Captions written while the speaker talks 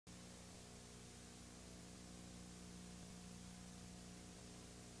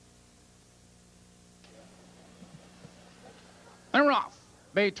They're off.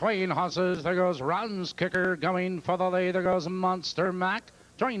 Between horses, there goes Ron's Kicker going for the lead. There goes Monster Mac.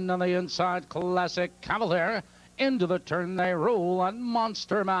 Joined on the inside, Classic Cavalier. Into the turn they roll, and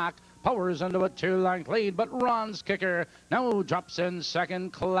Monster Mac powers into a 2-length lead, but Ron's Kicker now drops in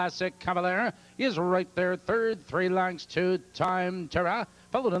second. Classic Cavalier is right there third, 3 lengths to Time Terra.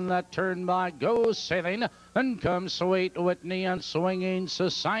 Followed in that turn by Go Sailing. Then comes Sweet Whitney and Swinging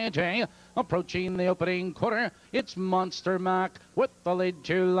Society. Approaching the opening quarter, it's Monster Mac with the lead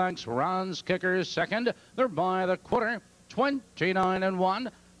 2 lengths. Ron's Kicker second. They're by the quarter,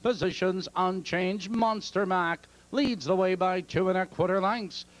 29-1. Positions unchanged. Monster Mac leads the way by 2 1/4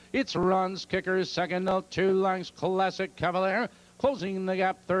 lengths. It's Ron's Kicker second, 2 lengths. Classic Cavalier closing the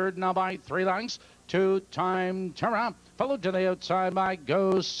gap third now by 3 lengths to Time Terra. Followed to the outside by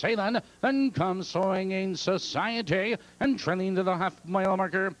Go Sailing. Then comes Swinging Society, and trailing to the half-mile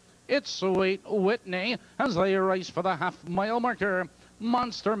marker, it's Sweet Whitney as they race for the half-mile marker.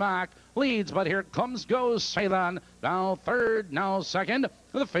 Monster Mac leads, but here comes Go Sailing. Now third, now second.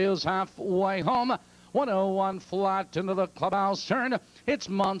 The field's halfway home. 101 flat into the clubhouse turn. It's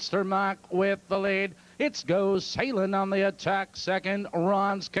Monster Mac with the lead. It's Go Sailing on the attack. Second,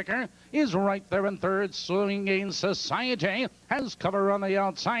 Ron's Kicker is right there in third. Swinging Society has cover on the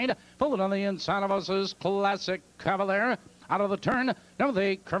outside. Followed on the inside of us is Classic Cavalier. Out of the turn, now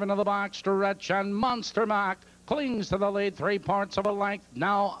they curve into the box stretch, and Monster Mac clings to the lead 3 parts of a length.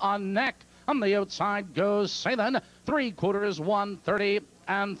 Now on neck. On the outside goes Sailing, 3/4,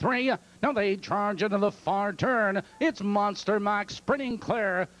 130-3. Now they charge into the far turn. It's Monster Mac sprinting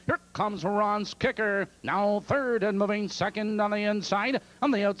clear. Here comes Ron's Kicker. Now third and moving second on the inside.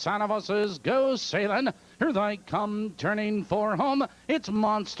 On the outside of us is Go Sailing. Here they come turning for home. It's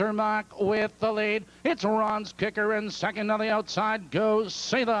Monster Mac with the lead. It's Ron's Kicker in second on the outside. Go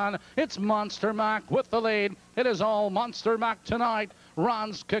Sailing. It's Monster Mac with the lead. It is all Monster Mac tonight.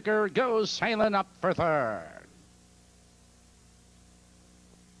 Ron's Kicker goes Sailing up for third.